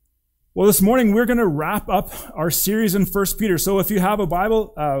Well, this morning we're going to wrap up our series in 1 Peter. So if you have a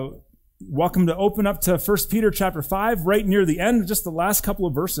Bible, welcome to open up to 1 Peter chapter 5, right near the end, just the last couple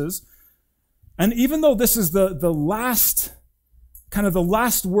of verses. And even though this is the last, kind of the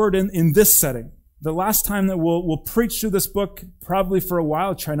last word in this setting, the last time that we'll preach through this book, probably for a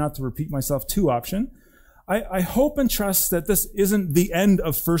while, try not to repeat myself too often, I hope and trust that this isn't the end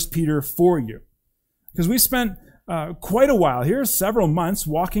of 1 Peter for you. Because we spent quite a while here, several months,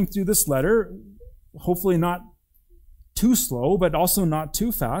 walking through this letter, hopefully not too slow, but also not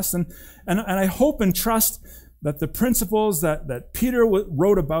too fast. And I hope and trust that the principles that Peter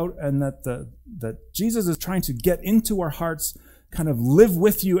wrote about and that Jesus is trying to get into our hearts kind of live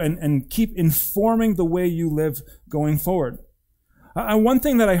with you and keep informing the way you live going forward. One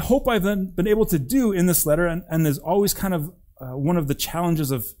thing that I hope I've been able to do in this letter, and is always kind of one of the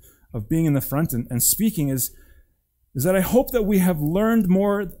challenges of being in the front and speaking, is that I hope that we have learned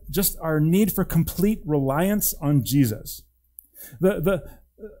more just our need for complete reliance on Jesus.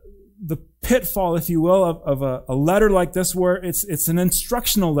 The pitfall, if you will, of a letter like this, where it's an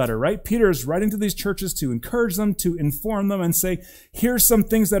instructional letter, right? Peter is writing to these churches to encourage them, to inform them, and say, here's some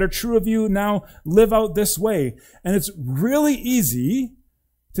things that are true of you, now live out this way. And it's really easy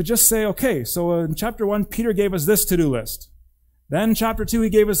to just say, okay, so in chapter 1, Peter gave us this to-do list. Then chapter 2, he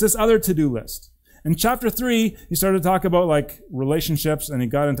gave us this other to-do list. In chapter 3, he started to talk about like relationships, and he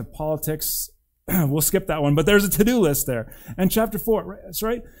got into politics. We'll skip that one, but there's a to-do list there. And chapter 4, that's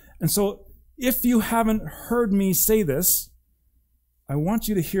right. And so if you haven't heard me say this, I want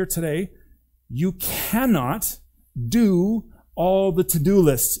you to hear today, you cannot do all the to-do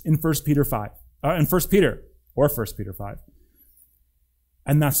lists in 1 Peter 5, in 1 Peter or 1 Peter 5.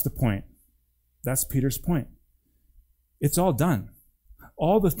 And that's the point. That's Peter's point. It's all done.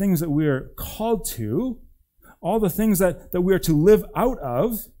 All the things that we are called to, all the things that we are to live out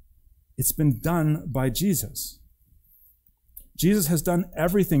of, it's been done by Jesus. Jesus has done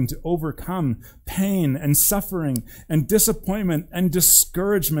everything to overcome pain and suffering and disappointment and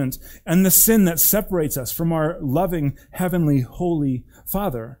discouragement and the sin that separates us from our loving, heavenly, holy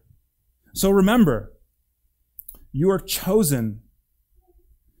Father. So remember, you are chosen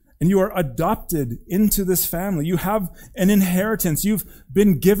and you are adopted into this family. You have an inheritance. You've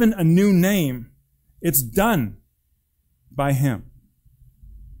been given a new name. It's done by Him.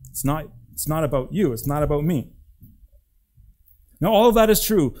 It's not about you. It's not about me. Now, all of that is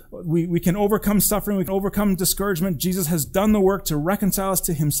true. We can overcome suffering. We can overcome discouragement. Jesus has done the work to reconcile us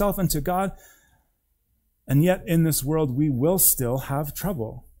to Himself and to God. And yet, in this world, we will still have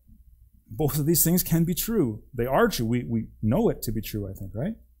trouble. Both of these things can be true. They are true. We know it to be true, I think,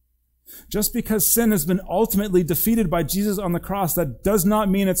 right? Just because sin has been ultimately defeated by Jesus on the cross, that does not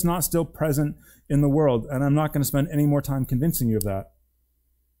mean it's not still present in the world. And I'm not going to spend any more time convincing you of that.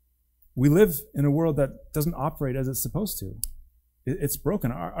 We live in a world that doesn't operate as it's supposed to. It's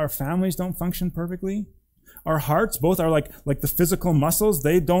broken. Our families don't function perfectly. Our hearts, both are like the physical muscles.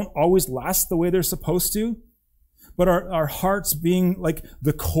 They don't always last the way they're supposed to. But our hearts being like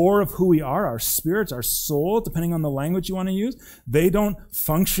the core of who we are, our spirits, our soul, depending on the language you want to use, they don't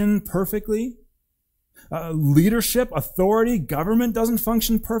function perfectly. Leadership, authority, government doesn't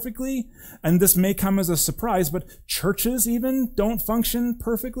function perfectly. And this may come as a surprise, but churches even don't function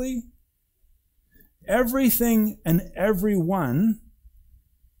perfectly. Everything and everyone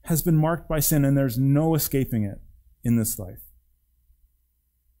has been marked by sin, and there's no escaping it in this life.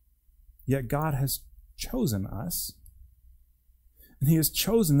 Yet God has chosen us, and He has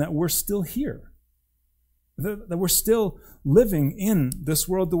chosen that we're still here, that we're still living in this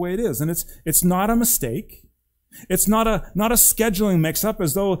world the way it is. And it's not a mistake. It's not a scheduling mix-up,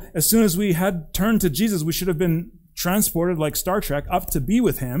 as though as soon as we had turned to Jesus, we should have been transported like Star Trek up to be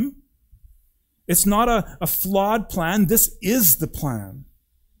with Him. It's not a flawed plan. This is the plan.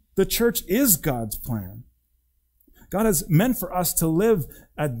 The church is God's plan. God has meant for us to live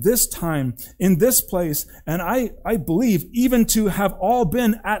at this time, in this place, and I believe even to have all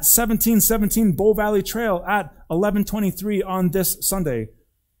been at 1717 Bow Valley Trail at 11:23 on this Sunday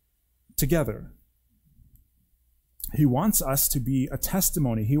together. He wants us to be a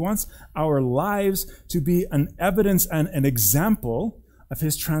testimony. He wants our lives to be an evidence and an example of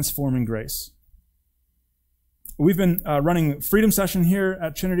His transforming grace. We've been running Freedom Session here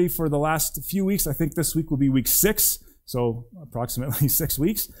at Trinity for the last few weeks. I think this week will be week 6, so approximately 6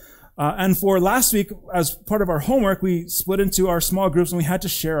 weeks. And for last week, as part of our homework, we split into our small groups and we had to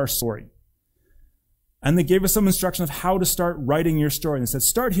share our story. And they gave us some instruction of how to start writing your story. And they said,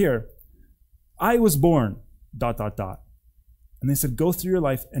 start here. I was born, ... And they said, go through your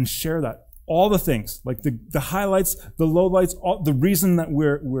life and share that all the things, like the highlights, the lowlights, all, the reason that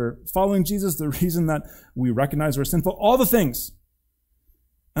we're following Jesus, the reason that we recognize we're sinful, all the things.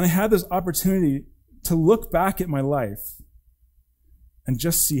 And I had this opportunity to look back at my life and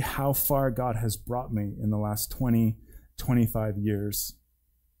just see how far God has brought me in the last 20, 25 years.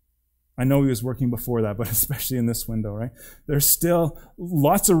 I know he was working before that, but especially in this window, right? There's still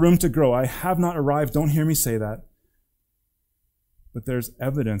lots of room to grow. I have not arrived. Don't hear me say that. But there's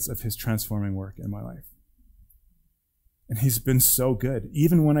evidence of his transforming work in my life. And he's been so good,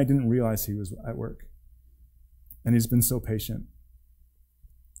 even when I didn't realize he was at work. And he's been so patient.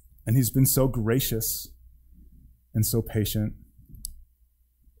 And he's been so gracious and so patient.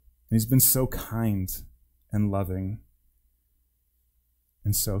 And he's been so kind and loving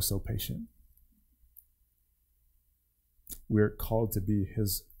and so patient. We're called to be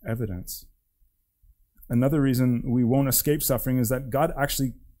his evidence. Another reason we won't escape suffering is that God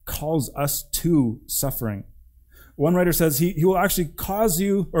actually calls us to suffering. One writer says he will actually cause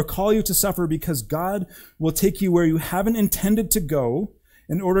you or call you to suffer because God will take you where you haven't intended to go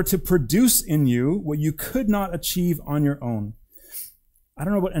in order to produce in you what you could not achieve on your own. I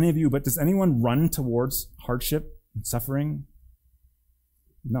don't know about any of you, but does anyone run towards hardship and suffering?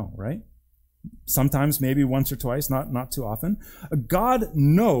 No, right? Sometimes, maybe once or twice, not too often. God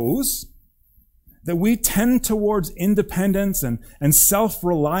knows that we tend towards independence and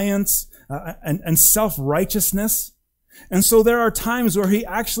self-reliance and self-righteousness. And so there are times where he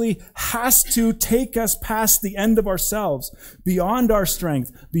actually has to take us past the end of ourselves, beyond our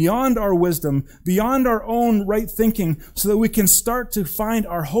strength, beyond our wisdom, beyond our own right thinking, so that we can start to find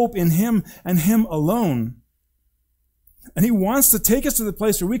our hope in him and him alone. And he wants to take us to the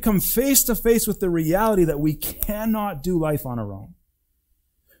place where we come face to face with the reality that we cannot do life on our own.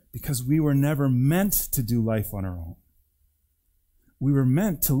 Because we were never meant to do life on our own. We were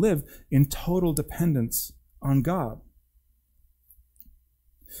meant to live in total dependence on God.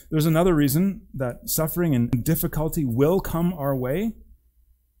 There's another reason that suffering and difficulty will come our way.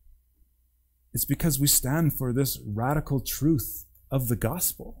 It's because we stand for this radical truth of the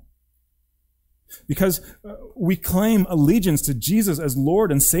gospel. Because we claim allegiance to Jesus as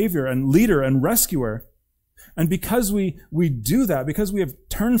Lord and Savior and leader and rescuer. And because we do that, because we have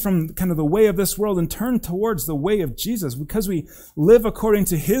turned from kind of the way of this world and turned towards the way of Jesus, because we live according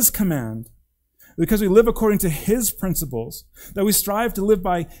to his command, because we live according to his principles, that we strive to live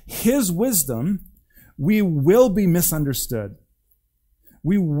by his wisdom, we will be misunderstood.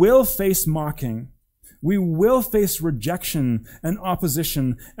 We will face mocking. We will face rejection and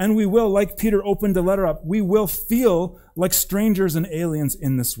opposition. And we will, like Peter opened the letter up, we will feel like strangers and aliens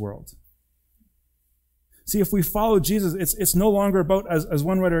in this world. See, if we follow Jesus, it's no longer about, as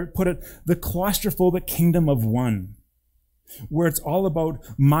one writer put it, the claustrophobic kingdom of one, where it's all about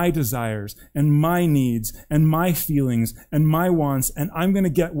my desires and my needs and my feelings and my wants, and I'm going to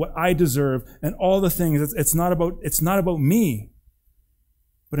get what I deserve and all the things. It's not about me,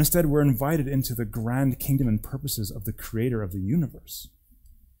 but instead we're invited into the grand kingdom and purposes of the creator of the universe.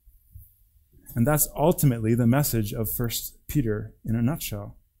 And that's ultimately the message of 1 Peter in a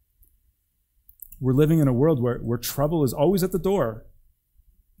nutshell. We're living in a world where trouble is always at the door.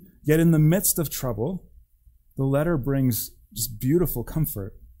 Yet in the midst of trouble, the letter brings just beautiful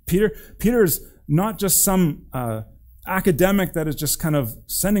comfort. Peter's not just some academic that is just kind of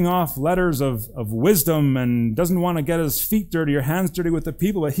sending off letters of wisdom and doesn't want to get his feet dirty or hands dirty with the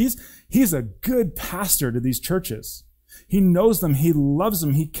people, but he's a good pastor to these churches. He knows them, he loves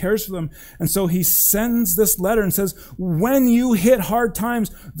them, he cares for them. And so he sends this letter and says, when you hit hard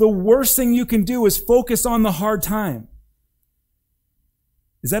times, the worst thing you can do is focus on the hard time.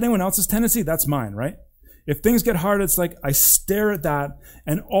 Is that anyone else's tendency? That's mine, right? If things get hard, it's like I stare at that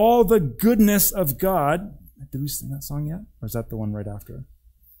and all the goodness of God. Did we sing that song yet? Or is that the one right after?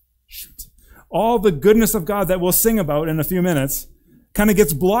 Shoot. All the goodness of God that we'll sing about in a few minutes kind of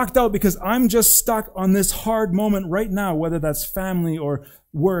gets blocked out because I'm just stuck on this hard moment right now, whether that's family or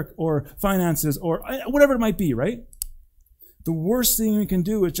work or finances or whatever it might be, right? The worst thing you can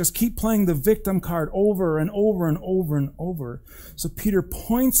do is just keep playing the victim card over and over and over and over. So Peter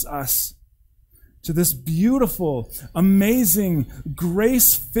points us to this beautiful, amazing,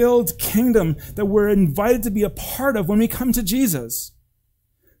 grace-filled kingdom that we're invited to be a part of when we come to Jesus.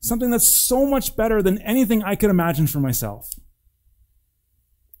 Something that's so much better than anything I could imagine for myself.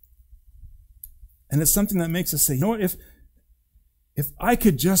 And it's something that makes us say, you know what, if I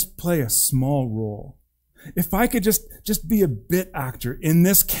could just play a small role, if I could just be a bit actor in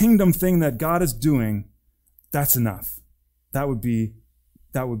this kingdom thing that God is doing, that's enough. That would be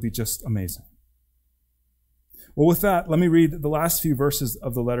just amazing. Well, with that, let me read the last few verses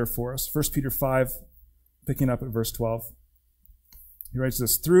of the letter for us. 1 Peter 5, picking up at verse 12. He writes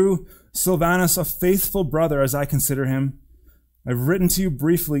this, "Through Silvanus, a faithful brother, as I consider him, I've written to you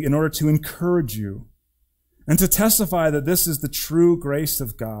briefly in order to encourage you and to testify that this is the true grace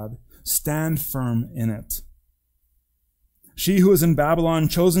of God. Stand firm in it. She who is in Babylon,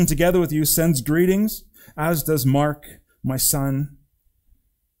 chosen together with you, sends greetings, as does Mark, my son.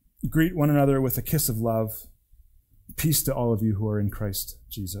 Greet one another with a kiss of love. Peace to all of you who are in Christ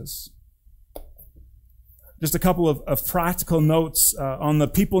Jesus." Just a couple of practical notes on the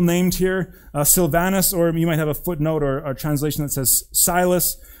people named here. Silvanus, or you might have a footnote or a translation that says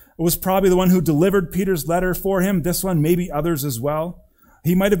Silas, was probably the one who delivered Peter's letter for him. This one, maybe others as well.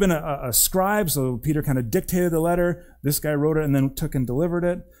 He might have been a scribe, so Peter kind of dictated the letter. This guy wrote it and then took and delivered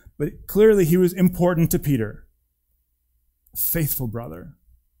it. But clearly he was important to Peter. A faithful brother.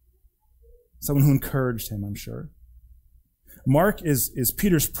 Someone who encouraged him, I'm sure. Mark is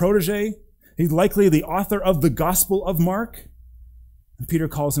Peter's protege. He's likely the author of the Gospel of Mark. And Peter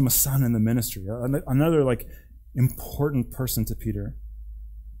calls him a son in the ministry. Another important person to Peter.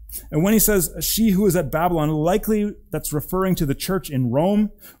 And when he says, "she who is at Babylon," likely that's referring to the church in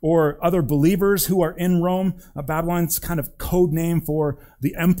Rome or other believers who are in Rome. Babylon's kind of code name for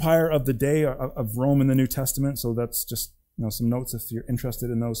the empire of the day of Rome in the New Testament. So that's just some notes if you're interested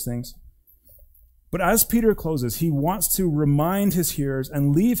in those things. But as Peter closes, he wants to remind his hearers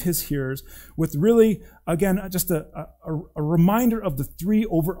and leave his hearers with really, again, just a reminder of the three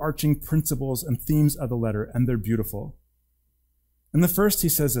overarching principles and themes of the letter, and they're beautiful. And the first, he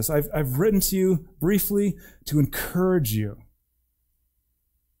says this, I've written to you briefly to encourage you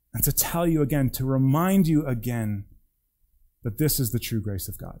and to tell you again, to remind you again that this is the true grace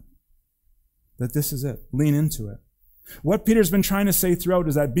of God. That this is it. Lean into it. What Peter's been trying to say throughout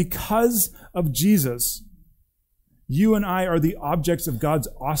is that because of Jesus, you and I are the objects of God's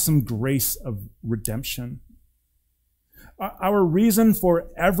awesome grace of redemption. Our reason for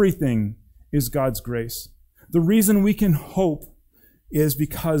everything is God's grace. The reason we can hope is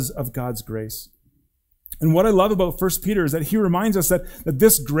because of God's grace. And what I love about 1 Peter is that he reminds us that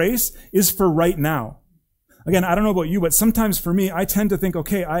this grace is for right now. Again, I don't know about you, but sometimes for me, I tend to think,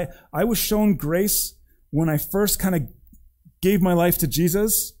 okay, I was shown grace when I first kind of gave my life to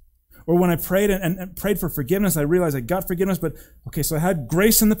Jesus, or when I prayed and prayed for forgiveness. I realized I got forgiveness, but okay, so I had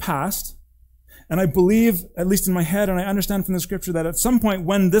grace in the past, and I believe, at least in my head, and I understand from the scripture that at some point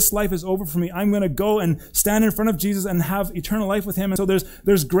when this life is over for me, I'm going to go and stand in front of Jesus and have eternal life with him. And so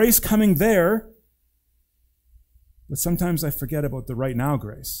there's grace coming there. But sometimes I forget about the right now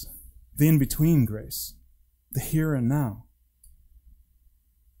grace, the in-between grace, the here and now.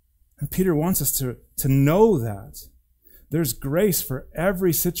 And Peter wants us to know that. There's grace for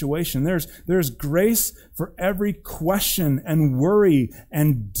every situation. There's grace for every question and worry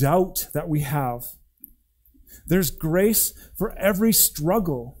and doubt that we have. There's grace for every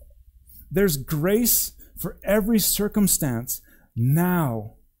struggle. There's grace for every circumstance.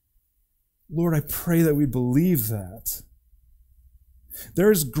 Now, Lord, I pray that we believe that.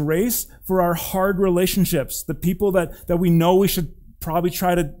 There's grace for our hard relationships, the people that we know we should probably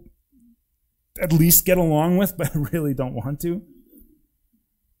try to at least get along with, but really don't want to.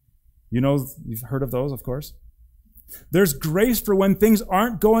 You've heard of those, of course. There's grace for when things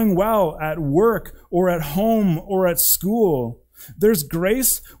aren't going well at work or at home or at school. There's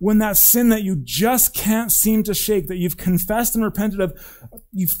grace when that sin that you just can't seem to shake, that you've confessed and repented of,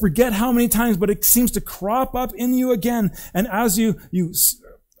 you forget how many times, but it seems to crop up in you again. And as you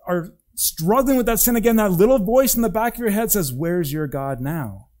are struggling with that sin again, that little voice in the back of your head says, "Where's your God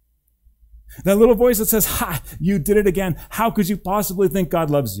now?" That little voice that says, "Ha, you did it again. How could you possibly think God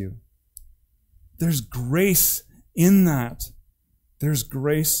loves you?" There's grace in that. There's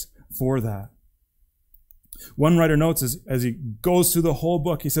grace for that. One writer notes as he goes through the whole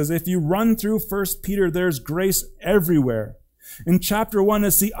book, he says, if you run through 1 Peter, there's grace everywhere. In chapter 1,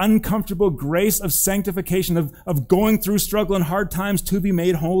 it's the uncomfortable grace of sanctification, of going through struggle and hard times to be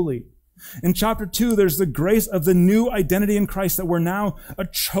made holy. In chapter 2, there's the grace of the new identity in Christ, that we're now a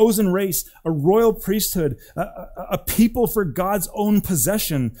chosen race, a royal priesthood, a people for God's own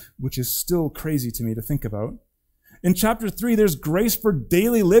possession, which is still crazy to me to think about. In chapter 3, there's grace for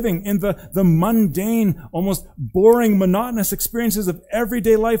daily living in the mundane, almost boring, monotonous experiences of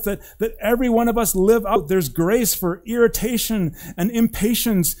everyday life that every one of us live out. There's grace for irritation and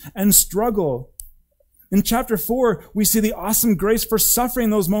impatience and struggle. In chapter 4, we see the awesome grace for suffering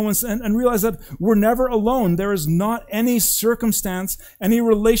those moments and realize that we're never alone. There is not any circumstance, any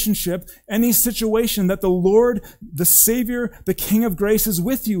relationship, any situation that the Lord, the Savior, the King of grace is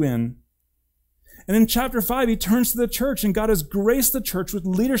with you in. And in chapter 5, he turns to the church, and God has graced the church with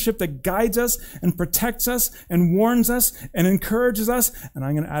leadership that guides us and protects us and warns us and encourages us. And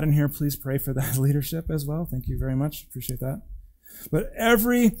I'm going to add in here, please pray for that leadership as well. Thank you very much. Appreciate that. But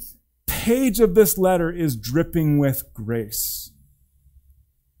every page of this letter is dripping with grace.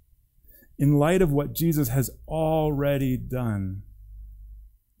 In light of what Jesus has already done,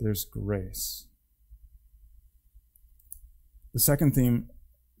 there's grace. The second theme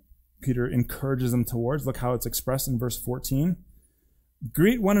Peter encourages them towards, look how it's expressed in verse 14.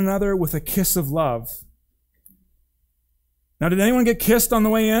 Greet one another with a kiss of love. Now, did anyone get kissed on the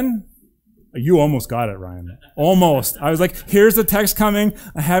way in? You almost got it, Ryan. Almost. I was like, here's the text coming.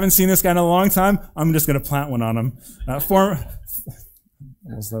 I haven't seen this guy in a long time. I'm just going to plant one on him.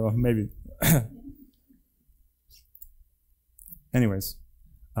 Maybe. Anyways,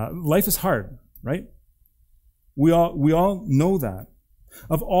 life is hard, right? We all know that.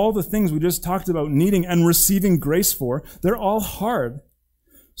 Of all the things we just talked about needing and receiving grace for, they're all hard.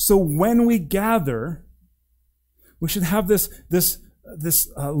 So when we gather, we should have this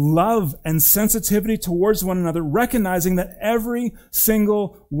love and sensitivity towards one another, recognizing that every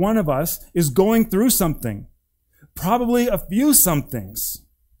single one of us is going through something, probably a few somethings.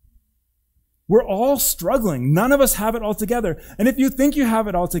 We're all struggling. None of us have it all together. And if you think you have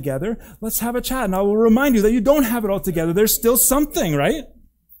it all together, let's have a chat. And I will remind you that you don't have it all together. There's still something, right?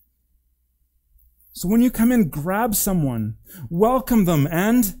 So when you come in, grab someone, welcome them,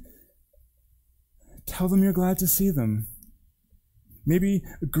 and tell them you're glad to see them. Maybe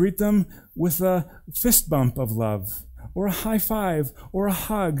greet them with a fist bump of love, or a high five, or a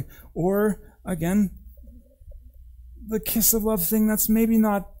hug, or, again, the kiss of love thing that's maybe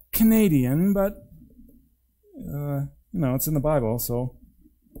not Canadian, but, it's in the Bible, so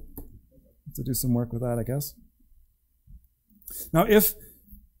have to do some work with that, I guess. Now, if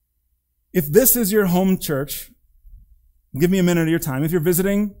this is your home church, give me a minute of your time. If you're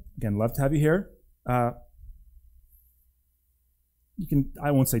visiting, again, love to have you here. You can,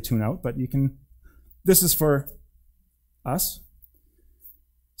 I won't say tune out, but you can, this is for us.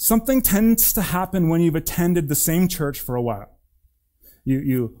 Something tends to happen when you've attended the same church for a while.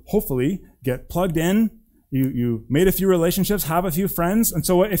 You hopefully get plugged in, you made a few relationships, have a few friends, and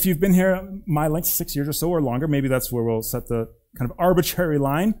so if you've been here my length, 6 years or so or longer, maybe that's where we'll set the kind of arbitrary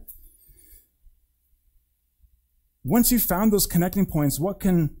line. Once you've found those connecting points, what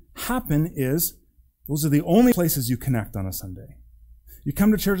can happen is those are the only places you connect on a Sunday. You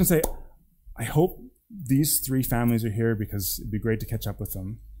come to church and say, I hope these 3 families are here because it'd be great to catch up with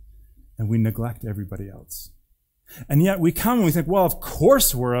them. And we neglect everybody else. And yet we come and we think, well, of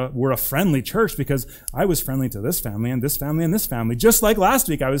course we're a friendly church because I was friendly to this family and this family and this family. Just like last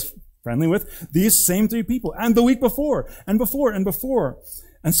week I was friendly with these same 3 people and the week before and before and before.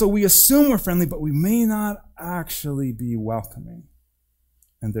 And so we assume we're friendly, but we may not actually be welcoming.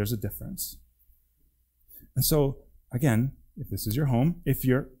 And there's a difference. And so, again, if this is your home, if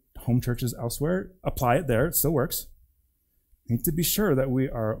your home church is elsewhere, apply it there. It still works. We need to be sure that we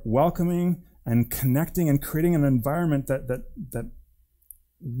are welcoming and connecting and creating an environment that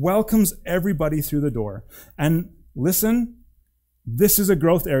welcomes everybody through the door. And listen, this is a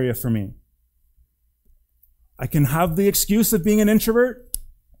growth area for me. I can have the excuse of being an introvert.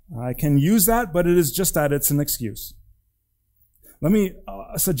 I can use that, but it is just that. It's an excuse. Let me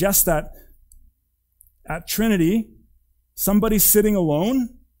suggest that at Trinity, somebody sitting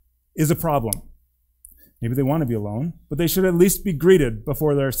alone is a problem. Maybe they want to be alone, but they should at least be greeted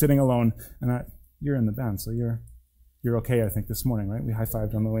before they're sitting alone. And you're in the band, so you're okay, I think, this morning, right? We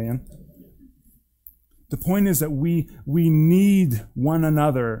high-fived on the way in. The point is that we need one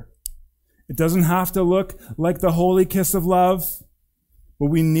another. It doesn't have to look like the holy kiss of love, but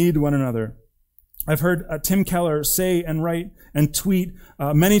we need one another. I've heard Tim Keller say and write and tweet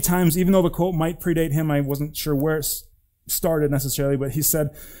many times, even though the quote might predate him, I wasn't sure where it started necessarily, but he said,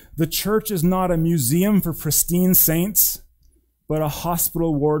 the church is not a museum for pristine saints, but a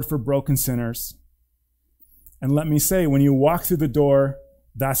hospital ward for broken sinners. And let me say, when you walk through the door,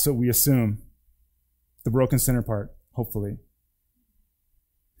 that's what we assume. The broken sinner part, hopefully.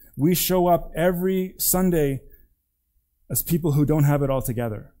 We show up every Sunday as people who don't have it all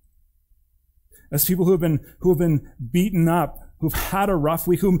together. As people who have been beaten up, who've had a rough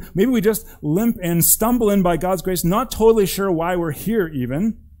week, whom maybe we just limp in, stumble in by God's grace, not totally sure why we're here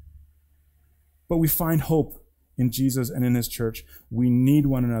even, but we find hope in Jesus and in His church. We need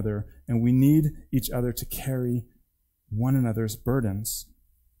one another, and we need each other to carry one another's burdens.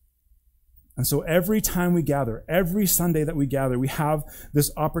 And so every time we gather, every Sunday that we gather, we have this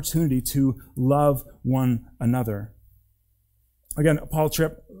opportunity to love one another. Again, Paul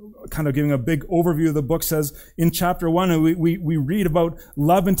Tripp kind of giving a big overview of the book, says in chapter 1, we read about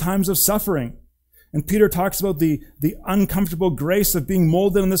love in times of suffering. And Peter talks about the uncomfortable grace of being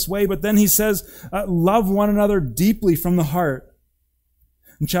molded in this way, but then he says, love one another deeply from the heart.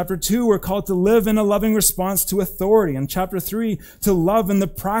 In chapter 2, we're called to live in a loving response to authority. In chapter 3, to love in the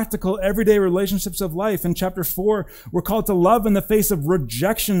practical, everyday relationships of life. In chapter 4, we're called to love in the face of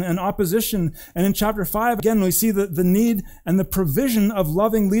rejection and opposition. And in chapter 5, again, we see the need and the provision of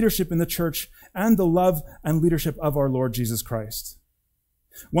loving leadership in the church and the love and leadership of our Lord Jesus Christ.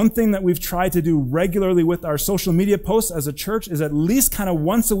 One thing that we've tried to do regularly with our social media posts as a church is at least kind of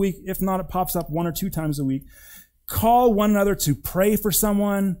once a week, if not it pops up 1 or 2 times a week, call one another to pray for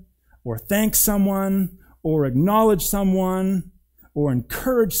someone, or thank someone, or acknowledge someone, or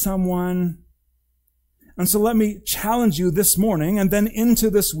encourage someone. And so let me challenge you this morning and then into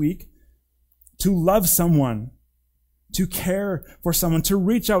this week to love someone, to care for someone, to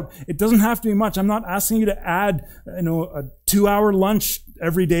reach out. It doesn't have to be much. I'm not asking you to add, a 2-hour lunch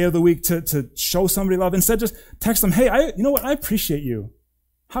every day of the week to show somebody love. Instead, just text them, hey, I appreciate you.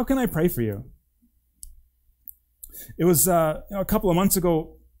 How can I pray for you? It was a couple of months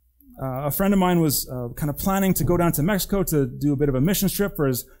ago, a friend of mine was kind of planning to go down to Mexico to do a bit of a mission trip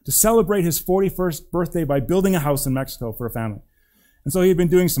to celebrate his 41st birthday by building a house in Mexico for a family. And so he'd been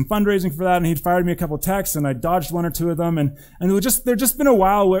doing some fundraising for that, and he'd fired me a couple of texts, and I dodged 1 or 2 of them. And there'd just been a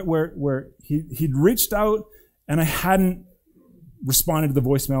while where he'd reached out, and I hadn't responded to the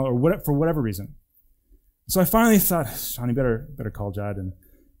voicemail for whatever reason. So I finally thought, Sean, you better call Jad. And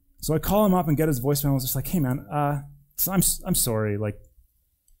so I call him up and get his voicemail. I was just like, hey man, so I'm sorry. Like,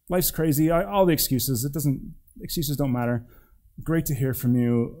 life's crazy. All the excuses. Excuses don't matter. Great to hear from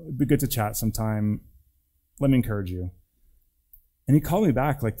you. It'd be good to chat sometime. Let me encourage you. And he called me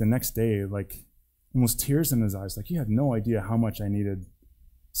back like the next day, like almost tears in his eyes. Like, you had no idea how much I needed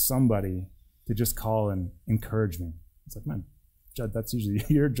somebody to just call and encourage me. It's like, man, Jed, that's usually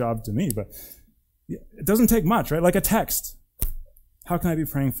your job to me, but it doesn't take much, right? Like a text. How can I be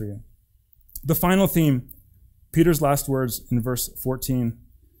praying for you? The final theme, Peter's last words in verse 14,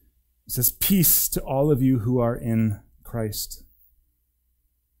 says, peace to all of you who are in Christ.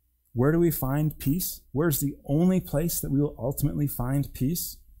 Where do we find peace? Where's the only place that we will ultimately find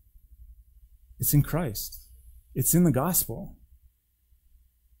peace? It's in Christ. It's in the gospel.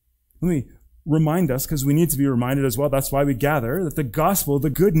 Let me remind us, because we need to be reminded as well, that's why we gather, that the gospel, the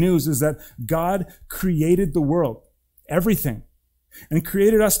good news, is that God created the world, everything, and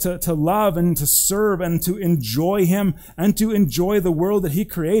created us to love and to serve and to enjoy Him and to enjoy the world that He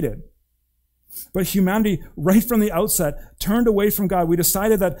created. But humanity, right from the outset, turned away from God. We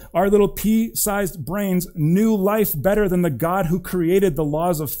decided that our little pea-sized brains knew life better than the God who created the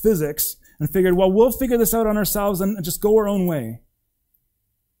laws of physics, and figured, well, we'll figure this out on ourselves and just go our own way.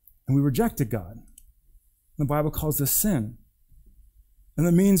 And we rejected God. The Bible calls this sin. And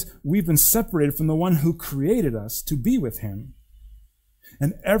that means we've been separated from the one who created us to be with Him.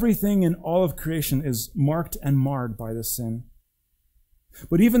 And everything in all of creation is marked and marred by this sin.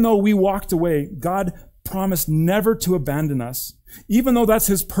 But even though we walked away, God promised never to abandon us, even though that's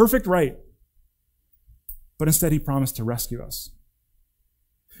His perfect right. But instead, He promised to rescue us.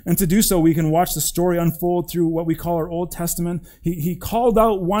 And to do so, we can watch the story unfold through what we call our Old Testament. He called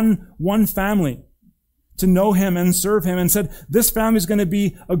out one family to know Him and serve Him and said, this family is going to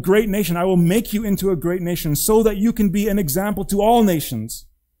be a great nation. I will make you into a great nation so that you can be an example to all nations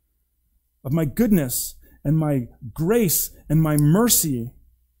of my goodness and my grace and my mercy.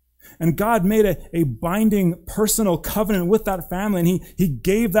 And God made a binding personal covenant with that family, and He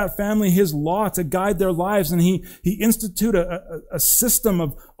gave that family His law to guide their lives, and He instituted a system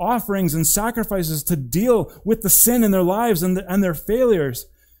of offerings and sacrifices to deal with the sin in their lives and their failures.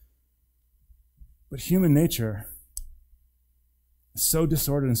 But human nature is so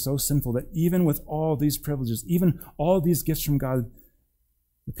disordered and so sinful that even with all these privileges, even all these gifts from God,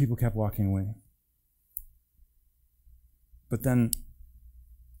 the people kept walking away. But then,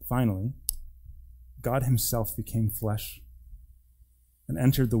 finally, God Himself became flesh and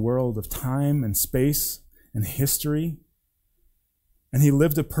entered the world of time and space and history. And He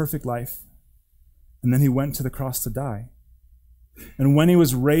lived a perfect life. And then He went to the cross to die. And when He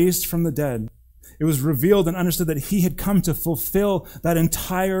was raised from the dead, it was revealed and understood that He had come to fulfill that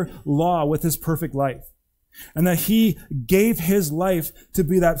entire law with His perfect life. And that He gave His life to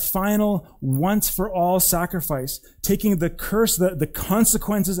be that final, once-for-all sacrifice, taking the curse, the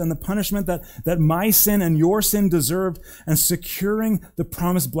consequences and the punishment that my sin and your sin deserved, and securing the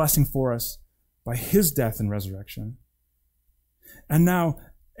promised blessing for us by His death and resurrection. And now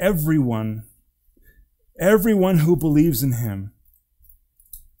everyone who believes in Him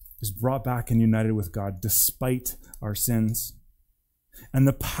is brought back and united with God despite our sins. And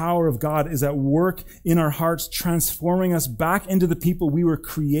the power of God is at work in our hearts, transforming us back into the people we were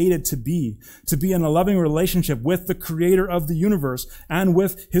created to be in a loving relationship with the creator of the universe and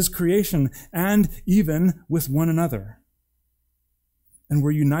with his creation and even with one another. And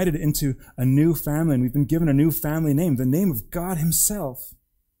we're united into a new family, and we've been given a new family name, the name of God himself.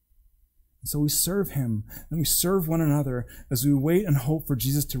 And so we serve him and we serve one another as we wait and hope for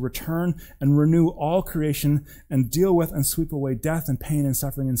Jesus to return and renew all creation and deal with and sweep away death and pain and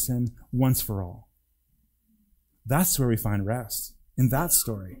suffering and sin once for all. That's where we find rest, in that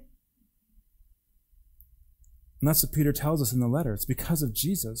story. And that's what Peter tells us in the letter. It's because of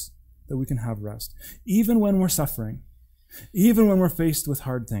Jesus that we can have rest. Even when we're suffering, even when we're faced with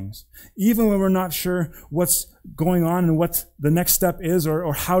hard things, even when we're not sure what's going on and what the next step is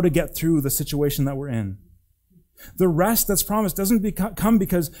or how to get through the situation that we're in. The rest that's promised doesn't come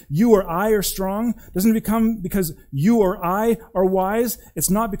because you or I are strong, doesn't become because you or I are wise. It's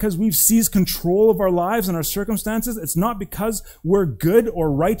not because we've seized control of our lives and our circumstances. It's not because we're good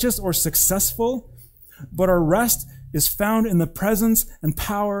or righteous or successful, but our rest is found in the presence and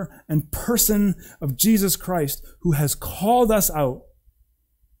power and person of Jesus Christ, who has called us out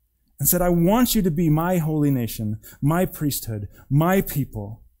and said, I want you to be my holy nation, my priesthood, my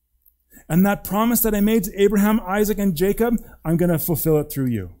people. And that promise that I made to Abraham, Isaac, and Jacob, I'm going to fulfill it through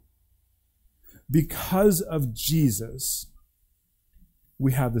you. Because of Jesus,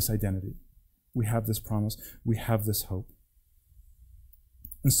 we have this identity. We have this promise. We have this hope.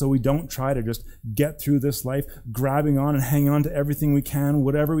 And so we don't try to just get through this life grabbing on and hanging on to everything we can,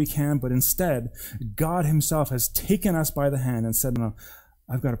 whatever we can, but instead, God himself has taken us by the hand and said, no,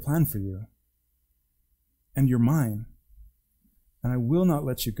 I've got a plan for you. And you're mine. And I will not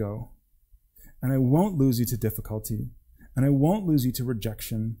let you go. And I won't lose you to difficulty. And I won't lose you to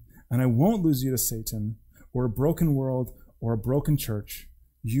rejection. And I won't lose you to Satan or a broken world or a broken church.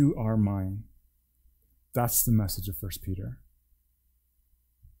 You are mine. That's the message of 1 Peter.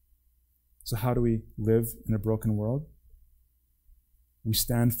 So how do we live in a broken world? We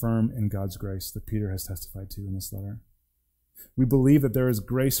stand firm in God's grace that Peter has testified to in this letter. We believe that there is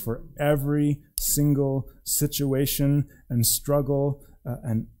grace for every single situation and struggle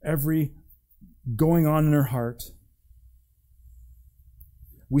and every going on in our heart.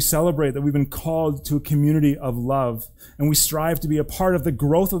 We celebrate that we've been called to a community of love, and we strive to be a part of the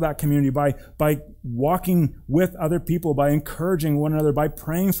growth of that community by walking with other people, by encouraging one another, by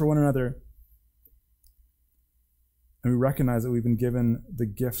praying for one another. And we recognize that we've been given the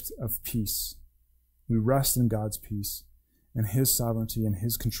gift of peace. We rest in God's peace and his sovereignty and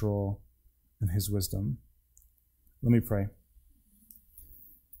his control and his wisdom. Let me pray.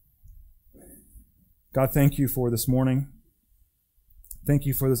 God, thank you for this morning. Thank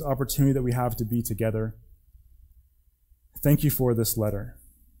you for this opportunity that we have to be together. Thank you for this letter.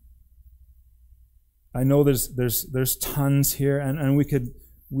 I know there's tons here, and we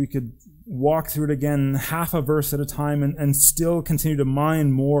could walk through it again half a verse at a time and still continue to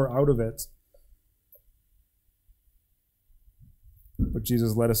mine more out of it. But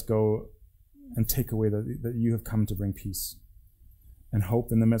Jesus, let us go and take away that you have come to bring peace and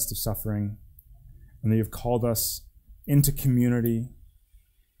hope in the midst of suffering, and that you have called us into community,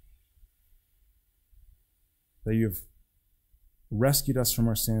 that you have rescued us from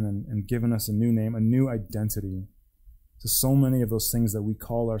our sin and given us a new name, a new identity. So many of those things that we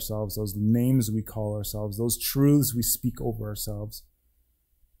call ourselves, those names we call ourselves, those truths we speak over ourselves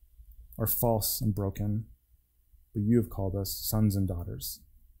are false and broken. But you have called us sons and daughters.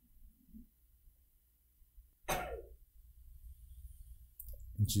 In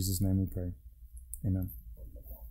Jesus' name we pray. Amen.